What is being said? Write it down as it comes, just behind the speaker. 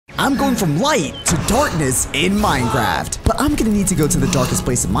I'm going from light to darkness in Minecraft. But I'm gonna need to go to the darkest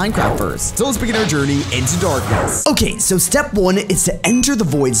place in Minecraft first. So let's begin our journey into darkness. Okay, so step 1 is to enter the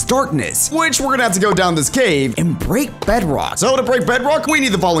void's darkness, which we're gonna have to go down this cave and break bedrock. So to break bedrock, we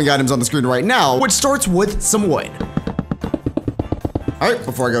need the following items on the screen right now, which starts with some wood. All right,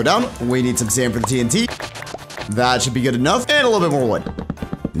 before I go down, we need some sand for the TNT. That should be good enough, and a little bit more wood.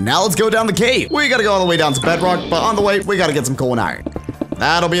 Now let's go down the cave. We gotta go all the way down to bedrock, but on the way, we gotta get some coal and iron.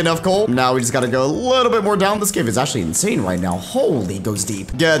 That'll be enough coal. Now we just gotta go a little bit more down. This cave is actually insane right now. Holy, it goes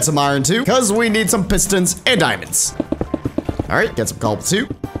deep. Get some iron too, because we need some pistons and diamonds. All right, get some cobble too.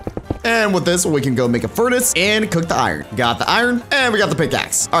 And with this, we can go make a furnace and cook the iron. Got the iron, and we got the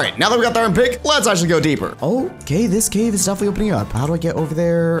pickaxe. All right, now that we got the iron pick, let's actually go deeper. Okay, this cave is definitely opening up. How do I get over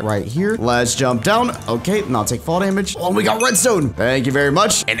there? Right here. Let's jump down. Okay, not take fall damage. Oh, we got redstone. Thank you very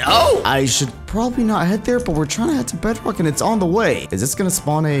much. And oh, I should probably not head there, but we're trying to head to bedrock, and it's on the way. Is this gonna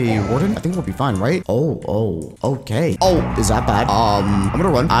spawn a warden? I think we'll be fine, right? Oh, okay. Oh, is that bad? I'm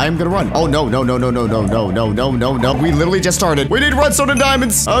gonna run. I'm gonna run. Oh, no. We literally just started. We need redstone and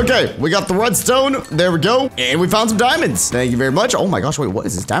diamonds. Okay, we got the redstone. There we go. And we found some diamonds. Thank you very much. Oh my gosh, wait, what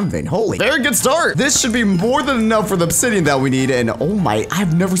is this diamond vein? Holy, very good start. This should be more than enough for the obsidian that we need. And oh my,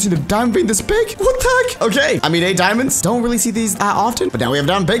 I've never seen a diamond vein this big. What the heck? Okay, I mean, 8 diamonds. Don't really see these that often, but now we have a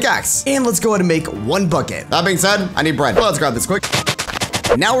diamond pickaxe. And let's go ahead and make 1 bucket. That being said, I need bread. Let's grab this quick.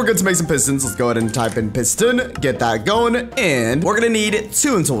 Now we're good to make some pistons. Let's go ahead and type in piston, get that going, and we're gonna need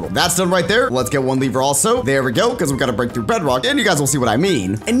 2 in total. That's done right there. Let's get 1 lever also. There we go, because we gotta break through bedrock, and you guys will see what I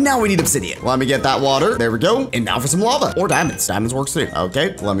mean. And now we need obsidian. Let me get that water. There we go. And now for some lava or diamonds. Diamonds works too.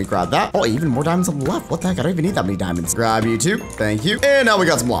 Okay, let me grab that. Oh, even more diamonds on the left. What the heck? I don't even need that many diamonds. Grab you too. Thank you. And now we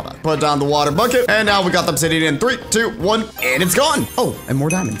got some lava. Put down the water bucket, and now we got the obsidian in 3, 2, 1, and it's gone. Oh, and more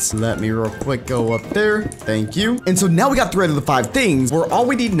diamonds. Let me real quick go up there. Thank you. And so now we got 3 out of the 5 things, where all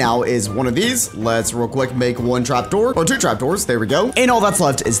we need now is 1 of these. Let's real quick make 1 trapdoor, or 2 trapdoors. There we go. And all that's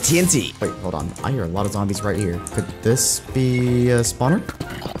left is TNT. Wait, hold on. I hear a lot of zombies right here. Could this be a spawner?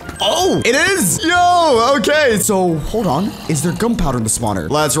 Oh, it is! Yo, okay. So, hold on. Is there gunpowder in the spawner?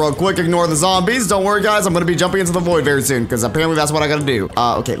 Let's real quick ignore the zombies. Don't worry, guys. I'm gonna be jumping into the void very soon, because apparently that's what I gotta do.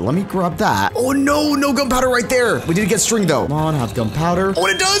 Okay, let me grab that. Oh, no gunpowder right there. We did get string, though. Come on, have gunpowder. Oh,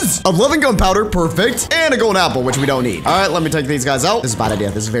 and it does! 11 gunpowder, perfect. And a golden apple, which we don't need. All right, let me take these guys out. This is a bad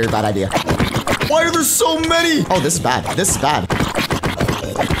idea. This is a very bad idea. Why are there so many? Oh, this is bad. This is bad.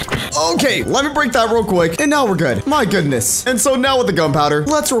 Okay, let me break that real quick, and now we're good. My goodness. And so now with the gunpowder,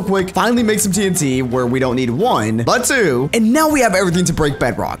 let's real quick finally make some TNT where we don't need 1, but 2. And now we have everything to break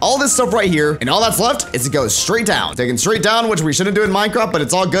bedrock. All this stuff right here, and all that's left is to go straight down. Taking straight down, which we shouldn't do in Minecraft, but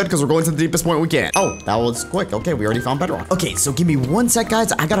it's all good because we're going to the deepest point we can. Oh, that was quick. Okay, we already found bedrock. Okay, so give me 1 sec,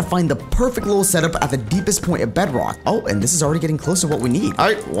 guys. I gotta find the perfect little setup at the deepest point of bedrock. Oh, and this is already getting close to what we need. All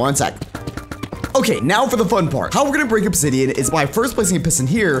right, 1 sec. Okay, now for the fun part. How we're gonna break obsidian is by first placing a piston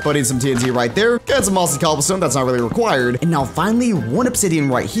here, putting some TNT right there, get some mossy cobblestone, that's not really required, and now finally 1 obsidian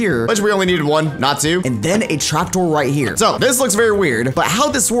right here, which we only needed 1, not 2, and then a trapdoor right here. So this looks very weird, but how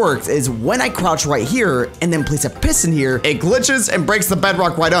this works is when I crouch right here and then place a piston here, it glitches and breaks the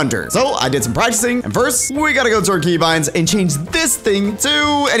bedrock right under. So I did some practicing, and first we gotta go to our keybinds and change this thing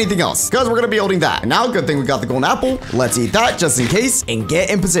to anything else, because we're gonna be holding that. And now, good thing we got the golden apple. Let's eat that just in case and get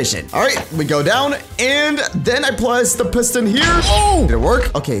in position. All right, we go down. And then I place the piston here. Oh, did it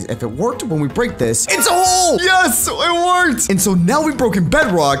work? Okay, if it worked when we break this, it's a hole. Yes, it worked. And so now we've broken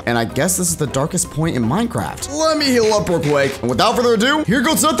bedrock, and I guess this is the darkest point in Minecraft. Let me heal up real quick. And without further ado, here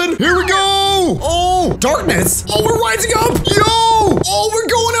goes something. Here we go. Oh, darkness. Oh, we're rising up. Yo. Oh, we're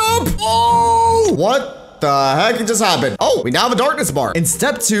going up. Oh, what the heck just happened? Oh, we now have a darkness bar. And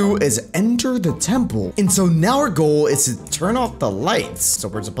step 2 is enter the temple. And so now our goal is to turn off the lights. So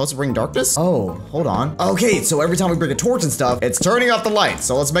we're supposed to bring darkness? Oh, hold on. Okay, so every time we bring a torch and stuff, it's turning off the lights.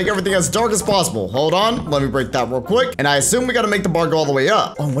 So let's make everything as dark as possible. Hold on, let me break that real quick. And I assume we gotta make the bar go all the way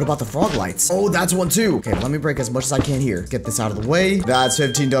up. Oh, and what about the frog lights? Oh, that's 1 too. Okay, let me break as much as I can here. Get this out of the way. That's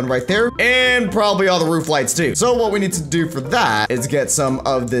 15 done right there. And probably all the roof lights too. So what we need to do for that is get some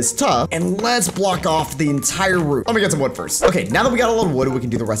of this tuff, and let's block off the entire roof. Let me get some wood first. Okay, now that we got a lot of wood, we can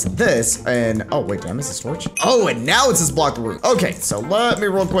do the rest of this. And oh wait, did I miss this torch? Oh, and now it's just block the roof. Okay, so let me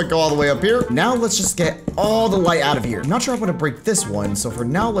real quick go all the way up here. Now let's just get all the light out of here. I'm not sure I'm gonna break this one, so for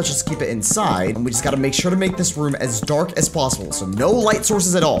now let's just keep it inside, and we just gotta make sure to make this room as dark as possible, so no light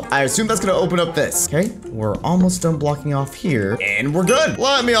sources at all. I assume that's gonna open up this. Okay, we're almost done blocking off here, and we're good.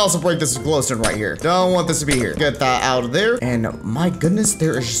 Let me also break this glowstone right here. Don't want this to be here. Get that out of there, and my goodness,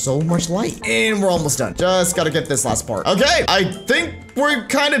 there is so much light, and we're almost done. Just gotta get this last part. Okay, I think we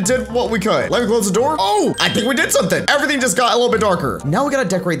kind of did what we could. Let me close the door. Oh, I think we did something. Everything just got a little bit darker. Now we gotta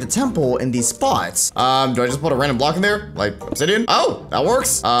decorate the temple in these spots. Do I just put a random block in there? Like obsidian? Oh, that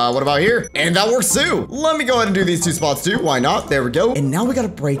works. What about here? And that works too. Let me go ahead and do these two spots too. Why not? There we go. And now we gotta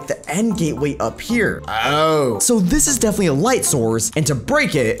break the end gateway up here. Oh, so this is definitely a light source. And to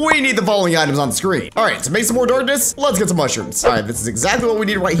break it, we need the following items on the screen. All right, to make some more darkness, let's get some mushrooms. All right, this is exactly what we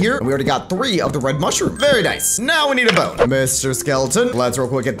need right here. And we already got 3 of the red mushrooms. Very nice. Now we need a bone. Mr. Skeleton, let's real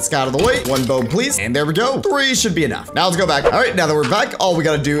quick get this guy out of the way. 1 bone, please. And there we go. 3 should be enough. Now let's go back. All right, now that we're back, all we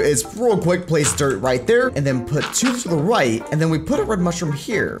gotta do is real quick place dirt right there and then put 2 to the right. And then we put a red mushroom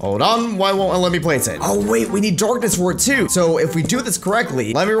here. Hold on. Why won't it let me place it? Oh, wait, we need darkness for it too. So if we do this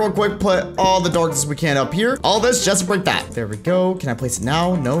correctly, let me real quick put all the darkness we can up here. All this just to break that. There we go. Can I place it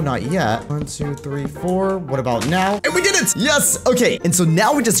now? No, not yet. 1, 2, 3, 4. What about now? And we did it. Yes. Okay. And so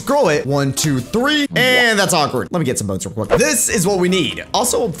now we just scroll it. 1, 2, 3. And that's awkward. Let me get some bones real quick. This is what we need.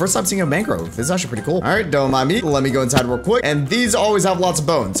 Also, first time seeing a mangrove. This is actually pretty cool. All right. Don't mind me. Let me go inside real quick. And these always have lots of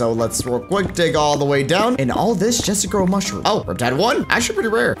bones. So let's real quick dig all the way down. And all this just to grow a mushroom. Oh, Riptide 1. Actually pretty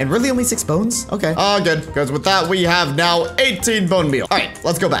rare. And really only 6 bones. Okay. Good. Because with that, we have now 18 bone meal. All right.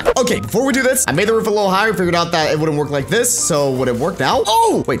 Let's go back. Okay. Before we do this, I made the roof a little higher. Figured out that it wouldn't work like this. So would it work now?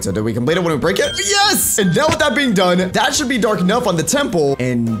 Oh, wait. So did we complete it when we break it? Yes. And now with that being done, that should be dark enough on the temple.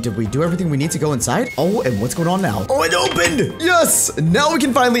 And did we do everything we need to go inside? Oh, and what's going on now? Oh, it opened. Yes. Now we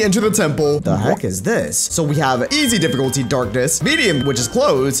can finally enter the temple. The heck is this? So we have easy difficulty darkness, medium, which is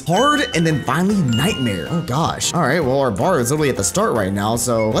closed, hard, and then finally nightmare. Oh gosh. All right. Well, our bar is literally at the start right now.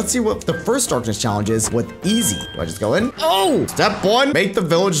 So let's see what the first darkness challenge is with easy. Do I just go in? Oh, step 1, make the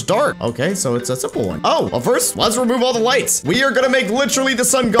village dark. Okay. So it's a simple one. Oh, well, first let's remove all the lights. We are going to make literally the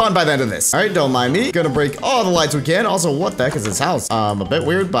sun gone by the end of this. All right. Don't mind me. Gonna break all the lights we can. Also, what the heck is this house? A bit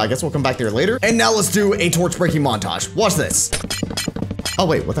weird, but I guess we'll come back there later. And now let's do a torch breaking montage. Watch this. Oh,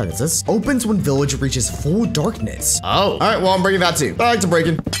 wait, what the heck is this? Opens when village reaches full darkness. Oh, all right, well, I'm breaking that too. Back to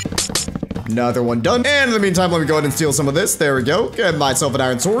breaking. Another one done. And in the meantime, let me go ahead and steal some of this. There we go. Get myself an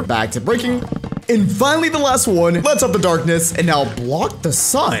iron sword. Back to breaking. And finally, the last one. Let's up the darkness and now block the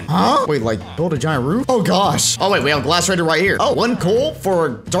sun. Huh? Wait, like build a giant roof? Oh, gosh. Oh, wait, we have glass trader right here. Oh, 1 coal for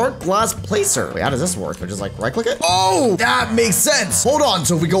a dark glass placer. Wait, how does this work? We just like right click it? Oh, that makes sense. Hold on.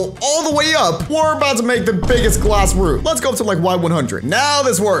 So if we go all the way up, we're about to make the biggest glass roof. Let's go up to like Y100. Now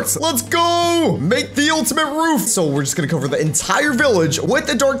this works. Let's go. Make the ultimate roof. So we're just going to cover the entire village with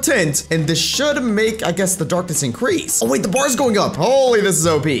the dark tint. And this should make, I guess, the darkness increase. Oh, wait, the bar's going up. Holy, this is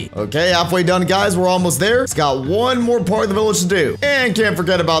OP. Okay, halfway done, guys. We're almost there. It's got 1 more part of the village to do. And can't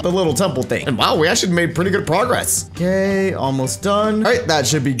forget about the little temple thing. And wow, we actually made pretty good progress. Okay, almost done. All right, that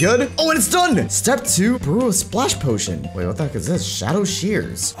should be good. Oh, and it's done. Step 2, brew a splash potion. Wait, what the heck is this? Shadow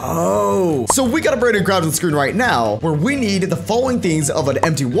shears. Oh, so we got a brand new craft on the screen right now where we need the following things of an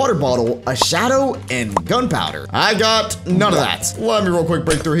empty water bottle, a shadow, and gunpowder. I got none of that. Let me real quick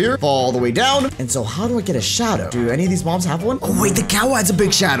break through here. Fall all the way down. And so how do I get a shadow? Do any of these mobs have one? Oh, wait, the cow has a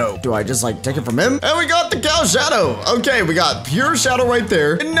big shadow. Do I just like take it from him? And we got the cow shadow. Okay, we got pure shadow right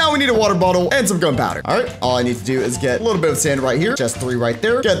there. And now we need a water bottle and some gunpowder. All right, all I need to do is get a little bit of sand right here. Just 3 right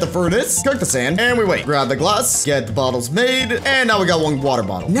there. Get the furnace, cook the sand, and we wait. Grab the glass, get the bottles made, and now we got 1 water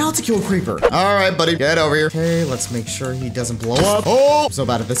bottle. Now to kill a creeper. All right, buddy, get over here. Okay, let's make sure he doesn't blow up. Oh, I'm so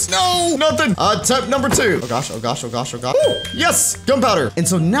bad at this. No, nothing. Attempt number 2. Oh gosh, oh gosh, oh gosh, oh gosh. Ooh, yes, gunpowder. And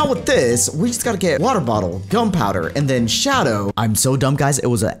so now with this, we just gotta get water bottle, gunpowder, and then shadow. I'm so dumb, guys. It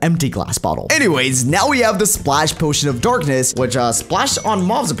was an empty glass bottle. Anyways, now we have the splash potion of darkness, which splashed on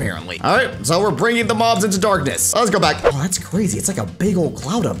mobs apparently. All right, so we're bringing the mobs into darkness. Let's go back. Oh, that's crazy. It's like a big old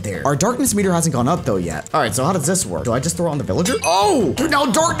cloud up there. Our darkness meter hasn't gone up though yet. All right, so how does this work? Do I just throw it on the villager? Oh, they're now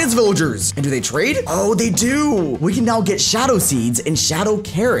darkness villagers. And do they trade? Oh, they do. We can now get shadow seeds and shadow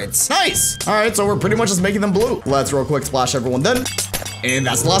carrots. Nice. All right, so we're pretty much just making them blue. Let's real quick splash everyone then. And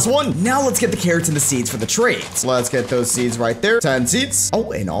that's the last one. Now let's get the carrots and the seeds for the trades. Let's get those seeds right there. 10 seeds.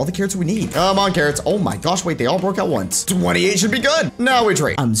 Oh, and all the carrots we need. Come on, carrots. Oh my gosh, wait, they all broke out once. 28 should be good. Now we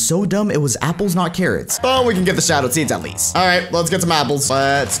trade. I'm so dumb. It was apples, not carrots. But we can get the shadowed seeds at least. All right, let's get some apples.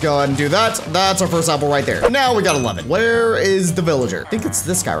 Let's go ahead and do that. That's our first apple right there. Now we got 11. Where is the villager? I think it's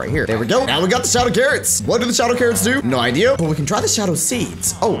this guy right here. There we go. Now we got the shadow carrots. What do the shadow carrots do? No idea. But we can try the shadow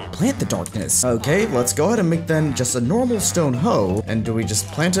seeds. Oh, plant the darkness. Okay, let's go ahead and make then just a normal stone hoe. And do do we just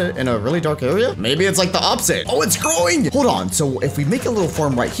plant it in a really dark area? Maybe it's like the opposite. Oh, it's growing. Hold on. So if we make a little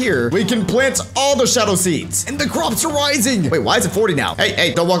farm right here, we can plant all the shadow seeds and the crops are rising. Wait, why is it 40 now?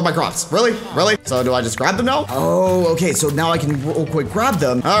 Hey, don't walk my crops. Really? So do I just grab them now? Oh, okay. So now I can real quick grab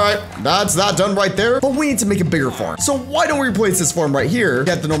them. All right, that's that done right there. But we need to make a bigger farm. So why don't we replace this farm right here,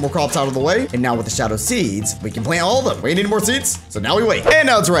 get the normal crops out of the way, and now with the shadow seeds, we can plant all of them. We need more seeds. So now we wait. And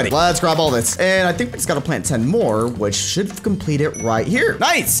now it's ready. Let's grab all this. And I think we just got to plant 10 more, which should complete it right here.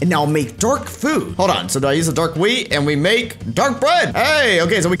 Nice. And now make dark food. Hold on. So do I use the dark wheat and we make dark bread? Hey,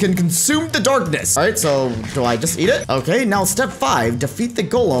 okay. So we can consume the darkness. All right. So do I just eat it? Okay. Now step 5, defeat the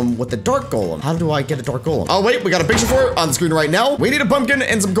golem with the dark golem. How do I get a dark golem? Oh, wait. We got a picture for it on the screen right now. We need a pumpkin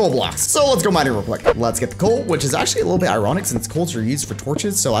and some coal blocks. So let's go mining real quick. Let's get the coal, which is actually a little bit ironic since coals are used for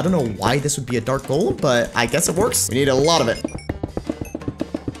torches. So I don't know why this would be a dark golem, but I guess it works. We need a lot of it.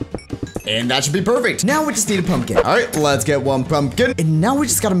 And that should be perfect. Now we just need a pumpkin. All right, let's get one pumpkin. And now we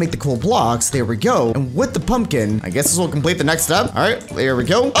just got to make the coal blocks. There we go. And with the pumpkin, I guess this will complete the next step. All right, there we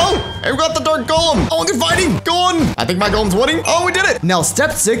go. Oh, and we got the dark golem. Oh, they're fighting. Go on. I think my golem's winning. Oh, we did it. Now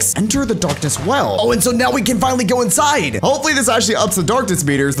step 6, enter the darkness well. Oh, and so now we can finally go inside. Hopefully this actually ups the darkness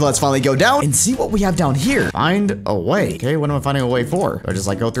meters. So let's finally go down and see what we have down here. Find a way. Okay, what am I finding a way for? Do I just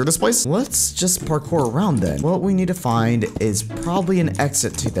like go through this place? Let's just parkour around then. What we need to find is probably an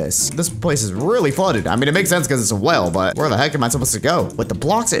exit to this. This place is really flooded. I mean, it makes sense because it's a well, but where the heck am I supposed to go? With the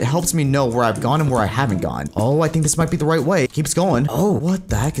blocks, it helps me know where I've gone and where I haven't gone. Oh, I think this might be the right way. Keeps going. Oh, what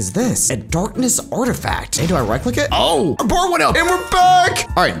the heck is this? A darkness artifact. Hey, do I right click it? Oh, our bar went up and we're back.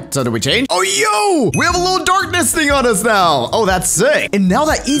 All right, so did we change? Oh, yo, we have a little darkness thing on us now. Oh, that's sick. And now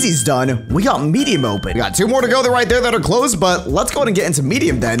that easy's done, we got medium open. We got 2 more to go there right there that are closed, but let's go ahead and get into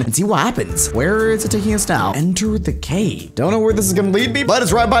medium then and see what happens. Where is it taking us now? Enter the cave. Don't know where this is gonna lead me, but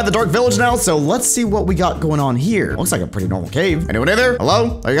it's right by the dark village now, so let's see what we got going on here. Looks like a pretty normal cave. Anyone in there?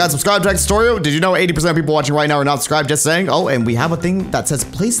 Hello? Are you guys subscribed to xNestorio? Did you know 80% of people watching right now are not subscribed? Just saying. Oh, and we have a thing that says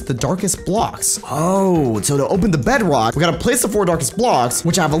place the darkest blocks. Oh, so to open the bedrock, we gotta place the 4 darkest blocks,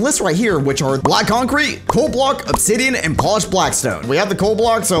 which I have a list right here, which are black concrete, coal block, obsidian, and polished blackstone. We have the coal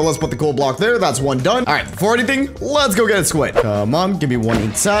block, so let's put the coal block there. That's 1 done. All right, before anything, let's go get a squid. Come on, give me 1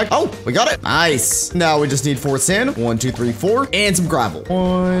 ink sack. Oh, we got it. Nice. Now we just need 4 sand. 1, 2, 3, 4, and some gravel.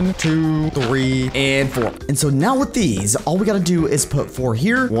 1, 2, 3, and 4. And so now with these, all we gotta do is put 4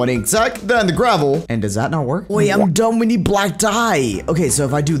 here, 1 ink sack, then the gravel. And does that not work? Wait, I'm dumb. We need black dye. Okay, so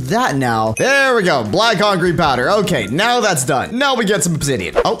if I do that now, there we go. Black concrete powder. Okay, now that's done. Now we get some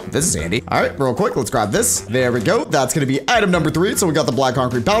obsidian. Oh, this is handy. All right, real quick, let's grab this. There we go. That's gonna be item number 3. So we got the black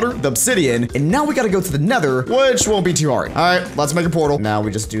concrete powder, the obsidian, and now we gotta go to the nether, which won't be too hard. All right, let's make a portal. Now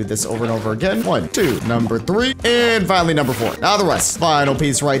we just do this over and over again. 1, 2, number 3, and finally number 4. Now the rest. Final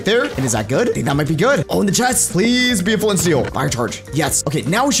piece right there. And is that good? I think that might be good. Oh, in the chest, please be a flint steel. Fire charge. Yes. Okay,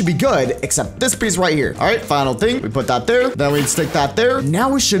 now we should be good, except this piece right here. All right, final thing. We put that there. Then we stick that there. Now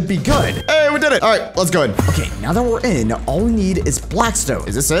we should be good. Hey, we did it. All right, let's go in. Okay, now that we're in, all we need is blackstone.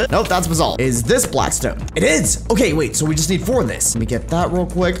 Is this it? Nope, that's basalt. Is this blackstone? It is. Okay, wait, so we just need 4 of this. Let me get that real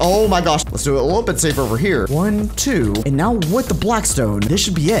quick. Oh my gosh. Let's do it a little bit safer over here. 1, 2, and now with the blackstone, this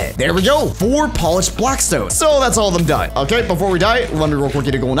should be it. There we go. 4 polished blackstone. So that's all of them done. Okay, before we die, let me real quick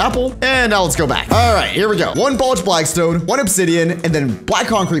get a golden apple, and now let's go back. All right, here we go. 1 polished blackstone, 1 obsidian, and then black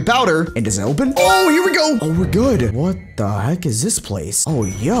concrete powder. And does it open? Oh, here we go. Oh, we're good. What the heck is this place? Oh,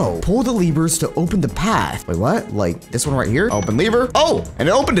 yo. Pull the levers to open the path. Wait, what? Like this one right here? Open lever. Oh, and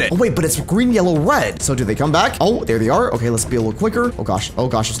it opened it. Oh, wait, but it's green, yellow, red. So do they come back? Oh, there they are. Okay, let's be a little quicker. Oh gosh. Oh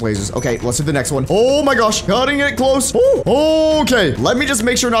gosh, it's lasers. Okay, let's do the next one. Oh my gosh, cutting it close. Oh, okay. Let me just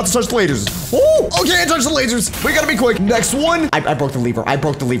make sure not to touch the lasers. Oh, okay, I touched the lasers. We gotta be quick. Next one. I broke the lever. I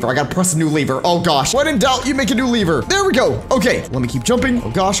broke the lever. I gotta press a new lever. Oh gosh. When in doubt, you make a new lever. There we go. Okay, let me keep jumping.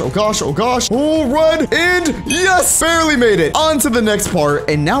 Oh gosh, oh gosh, oh gosh. Oh, run. And yes, barely made it. On to the next part.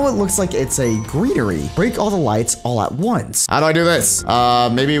 And now it looks like it's a greenery. Break all the lights all at once. How do I do this?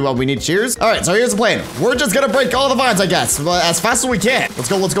 Maybe we need shears. All right, so here's the plan. We're just gonna break all the vines, I guess, as fast as we can. Let's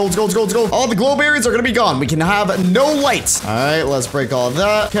go, let's go, let's go, let's go, let's go. All the glow berries are gonna be gone. We can have no lights. All right, let's break all of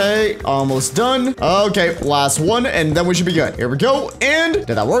that. Okay, almost done. Okay, last one, and then we should be good. Here we go. And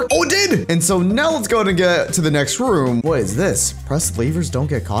did that work? Oh, it did. And so now let's go ahead and get to the next room. What is this? Press levers, don't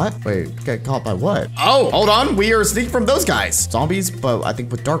get caught. Wait, get caught by what? Oh, hold on. We are sneaking from those guys. Zombies, but I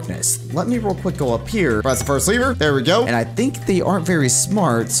think with darkness. Let me real quick go up here. Press the first lever. There we go. And I think they aren't very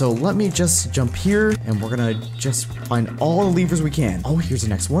smart. So let me just jump here and we're gonna just find all the levers we can. Oh, here's the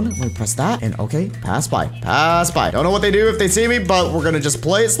next one. Let me press that and okay, pass by. Pass by. Don't know what they do if they see me, but we're gonna just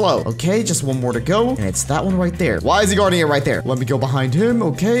play it slow. Okay, just one more to go. And it's that one right there. Why is he guarding it right there? Let me go behind him.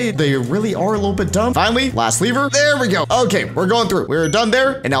 Okay. Okay, they really are a little bit dumb. Finally, last lever. There we go. Okay, we're going through. We're done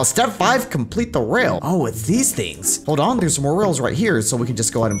there. And now step 5, complete the rail. Oh, it's these things. Hold on, there's some more rails right here, so we can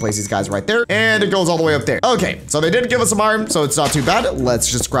just go ahead and place these guys right there. And it goes all the way up there. Okay, so they did give us some iron, so it's not too bad.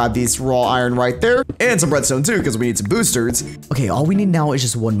 Let's just grab these raw iron right there. And some redstone too, because we need some boosters. Okay, all we need now is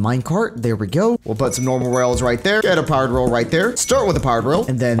just one minecart. There we go. We'll put some normal rails right there. Get a powered rail right there. Start with a powered rail.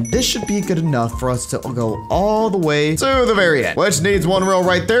 And then this should be good enough for us to go all the way to the very end, which needs one rail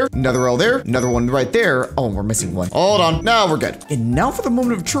right there. Another rail there. Another one right there. Oh, we're missing one. Hold on. Now we're good. And now for the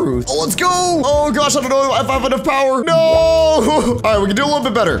moment of truth. Oh, let's go. Oh gosh, I don't know if I have enough power. No. All right, we can do a little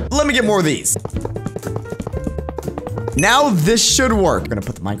bit better. Let me get more of these. Now this should work. We're gonna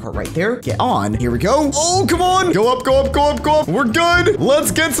put the minecart right there. Get on. Here we go. Oh, come on. Go up, go up, go up, go up. We're good. Let's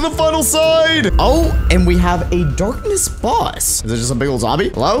get to the final side. Oh, and we have a darkness boss. Is it just a big old zombie?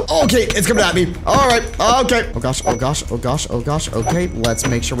 Hello? Okay, it's coming at me. All right. Okay. Oh gosh, oh gosh, oh gosh, oh gosh. Okay, let's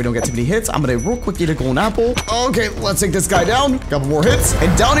make sure we don't get too many hits. I'm gonna real quick eat a golden apple. Okay, let's take this guy down. Couple more hits.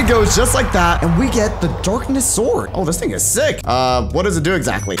 And down it goes just like that. And we get the darkness sword. Oh, this thing is sick. What does it do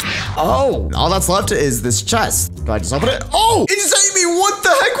exactly? Oh, all that's left is this chest. Can I just open it? Oh, it just ate me. What the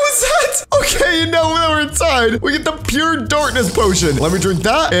heck was that? Okay, and now we're inside. We get the pure darkness potion. Let me drink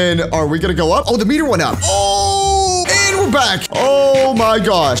that. And are we gonna go up? Oh, the meter went up. Oh, and we're back. Oh my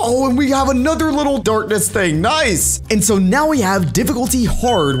gosh. Oh, and we have another little darkness thing. Nice. And so now we have difficulty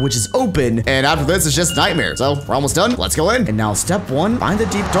hard, which is open. And after this, it's just nightmare. So we're almost done. Let's go in. And now step 1, find the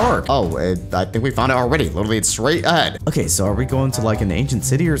deep dark. Oh, I think we found it already. Literally, it's straight ahead. Okay, so are we going to like an ancient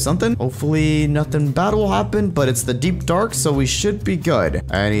city or something? Hopefully nothing bad will happen, but it's the deep dark, so we should be good.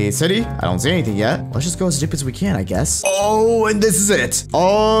 Any city? I don't see anything yet. Let's just go as deep as we can, I guess. Oh, and this is it.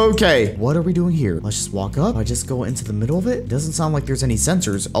 Okay. What are we doing here? Let's just walk up. I just go into the middle of it. Doesn't sound like there's any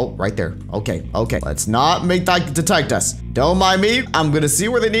sensors. Oh, right there. Okay. Okay. Let's not make that detect us. Don't mind me. I'm gonna see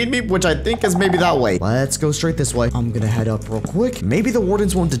where they need me, which I think is maybe that way. Let's go straight this way. I'm gonna head up real quick. Maybe the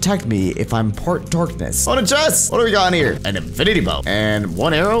wardens won't detect me if I'm part darkness. On a chest. What do we got in here? An infinity bow and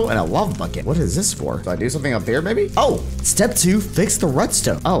 1 arrow and a lava bucket. What is this for? Do I do something up there maybe? Oh, step 2, fix the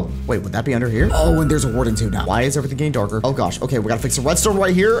redstone. Oh, wait, would that be under here? Oh, and there's a warden too now. Why is everything getting darker? Oh gosh. Okay, we gotta fix the redstone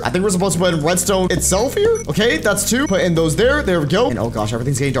right here. I think we're supposed to put in redstone itself here. Okay, that's 2. Put in those there. There we go. And oh gosh,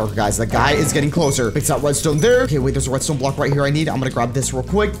 everything's getting darker, guys. The guy is getting closer. Fix that redstone there. Okay, wait, there's a redstone block right here I need. I'm gonna grab this real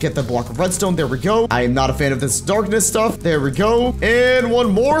quick. Get the block of redstone. There we go. I am not a fan of this darkness stuff. There we go. And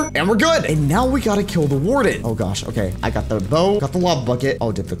one more. And we're good. And now we gotta kill the warden. Oh gosh. Okay. I got the bow. Got the lava bucket.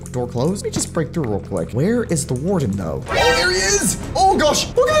 Oh, did the door close? Let me just break through real quick. Where is the warden though? Oh, there he is. Oh gosh.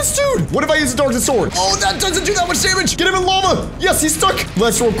 Look at this dude. What if I use the darkness sword? Oh, that doesn't do that much damage. Get him in lava. Yes, he's stuck.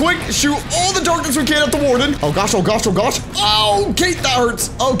 Let's real quick shoot all the darkness we can at the warden. Oh gosh. Oh gosh. Oh gosh. Oh, Kate, that hurts.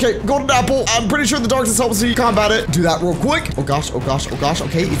 Okay. Golden apple. I'm pretty sure the darkness helps you combat it. Do that real quick. Oh gosh. Oh gosh. Oh gosh.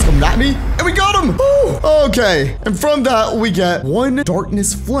 Okay, he's coming at me. And we got him. Ooh, okay. And from that, we get 1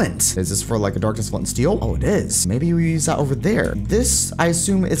 darkness flint. Is this for like a darkness flint and steel? Oh, it is. Maybe we use that over there. This, I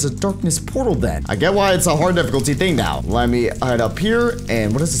assume, is a darkness portal then. I get why it's a hard difficulty thing now. Let me head up here.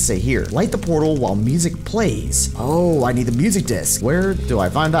 And what does it say here? Light the portal while music plays. Oh, I need the music disc. Where do I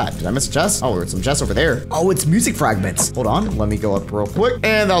find that? Did I miss a chest? Oh, there's some chests over there. Oh, it's music fragments. Hold on. Let me go up real quick.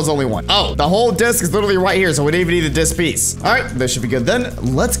 And that was only 1. Oh, the whole disc is literally right here. So we didn't even need the disc piece. All right, this should be good then.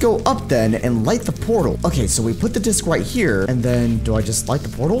 Let's go up then and light the portal. Okay, so we put the disc right here. And then do I just light the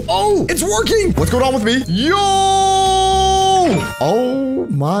portal? Oh, it's working. What's going on with me? Yo! Oh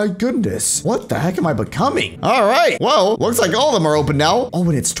my goodness. What the heck am I becoming? All right. Well, looks like all of them are open now. Oh,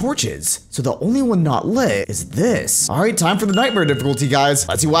 and it's torches. So the only one not lit is this. All right, time for the nightmare difficulty, guys.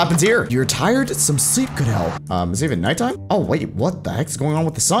 Let's see what happens here. You're tired? Some sleep could help. Is it even nighttime? Oh, wait, what the heck's going on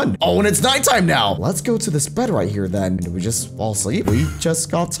with the sun? Oh, and it's nighttime now. Let's go to this bed right here then. Did we just fall asleep? We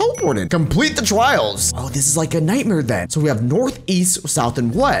just got teleported. Complete the trials. Oh, this is like a nightmare then. So we have north, east, south,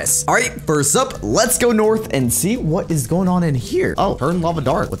 and west. All right, first up, let's go north and see what is going on in here. Oh, turn lava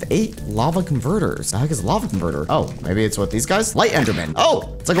dark with 8 lava converters. The heck is a lava converter? Oh, maybe it's what these guys? Light enderman.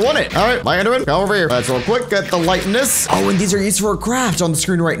 Oh, it's like a 1-hit. All right, light enderman, go over here. Let's real quick get the lightness. Oh, and these are used for a craft on the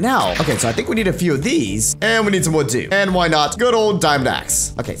screen right now. Okay, so I think we need a few of these, and we need some wood too. And why not? Good old diamond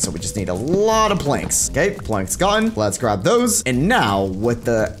axe. Okay, so we just need a lot of planks. Okay, planks gone. Let's grab those. And now with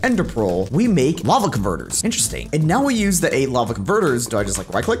the ender pearl, we make lava converters. Interesting. And now we use the 8 lava converters. Do I just like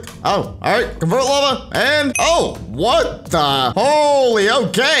right click? Oh, all right, convert lava. And oh, what the Holy,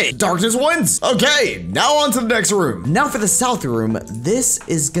 okay. Darkness wins. Okay, now on to the next room. Now for the south room, this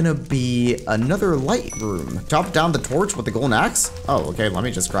is gonna be another light room. Chop down the torch with the golden axe. Oh, okay, let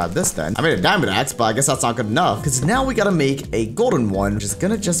me just grab this then. I made a diamond axe, but I guess that's not good enough because now we gotta make a golden one, which is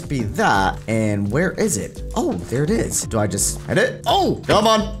gonna just be that. And where is it? Oh, there it is. Do I just hit it? Oh, come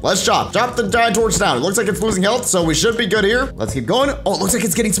on. Let's chop. Chop the giant torch down. It looks like it's losing health, so we should be good here. Let's keep going. Oh, it looks like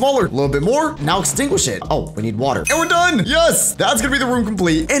it's getting smaller. A little bit more. Now extinguish it. Oh, we need water. And we're done. Yes, that's gonna be the room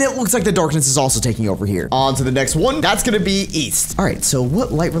complete. And it looks like the darkness is also taking over here. On to the next one. That's gonna be east. All right, so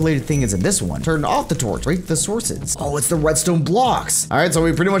what light related thing is in this one? Turn off the torch. Right, the sources. Oh, it's the redstone blocks. All right, so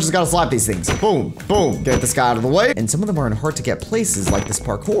we pretty much just gotta slap these things. Boom, boom. Get this guy out of the way. And some of them are in hard to get places like this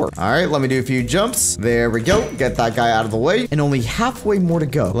parkour. All right, let me do a few jumps. There we go. Get that guy out of the way. And only halfway more to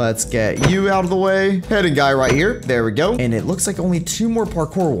go. Let's get you out of the way. Heading guy right here. There we go. And it looks like only 2 more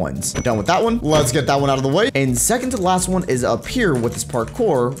parkour ones. Done with that one. Let's get that one out of the way. And second to last one is up here with this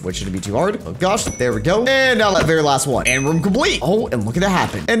parkour, which shouldn't be too hard. Oh gosh, there we go. And now that very last one. And room complete. Oh, and look at that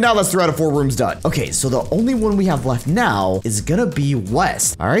happen. And now that's 3 out of 4 rooms done. Okay, so the only one we have left now is gonna be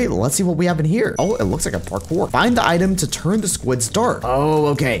west. All right, let's see what we have in here. Oh, it looks like a parkour. Find the item to turn the squids dark. Oh,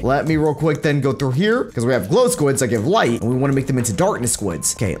 okay. Let me real quick then go through here because we have glow squids that give light and we want to make them into darkness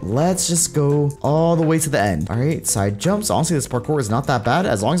squids. Okay, let's just go all the way to the end. All right, side jumps. Honestly, this parkour is not that bad.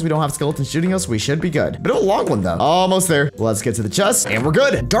 As long as we don't have skeletons shooting us, we should be good. Bit of a long one though. Almost there. Let's get to the chest and we're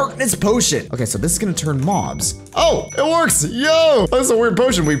good. Darkness potion. Okay, so this is gonna turn mobs. Oh, it works. Yo, that's a weird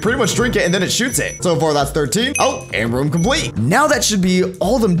potion. We pretty much drink it and then it shoots it. So far, that's 13. Oh, and room complete. Now that should be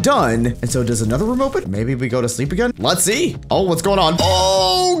all of them done. And so does another room open? Maybe we go to sleep again? Let's see. Oh, what's going on?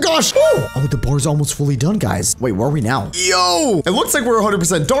 Oh, gosh. Woo. Oh, the bar's almost fully done, guys. Wait, where are we now? Yo, it looks like we're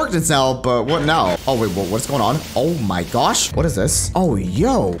 100% darkness now, but what now? Oh, wait, what's going on? Oh my gosh. What is this? Oh,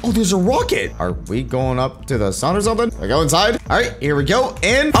 yo. Oh, there's a rocket. Are we going up to the sun or something? I go inside. All right, here we go.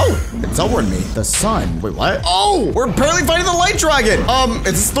 And oh, it's over me. The sun. Wait, what? Oh, we're barely fighting the light dragon.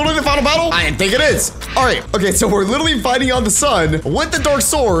 Is this literally the final battle? I think it is. All right. Okay, so we're literally fighting on the sun with the dark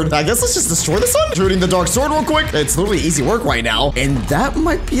sword. I guess let's just destroy the sun. Shooting the dark sword real quick. It's literally easy work right now. And that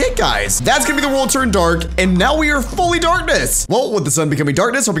might be it, guys. That's gonna be the world turned dark. And now we are fully darkness. Well, with the sun becoming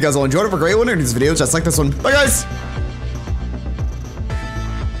darkness, hope you guys all enjoyed it. Have a great one in these videos just like this one. Bye, guys.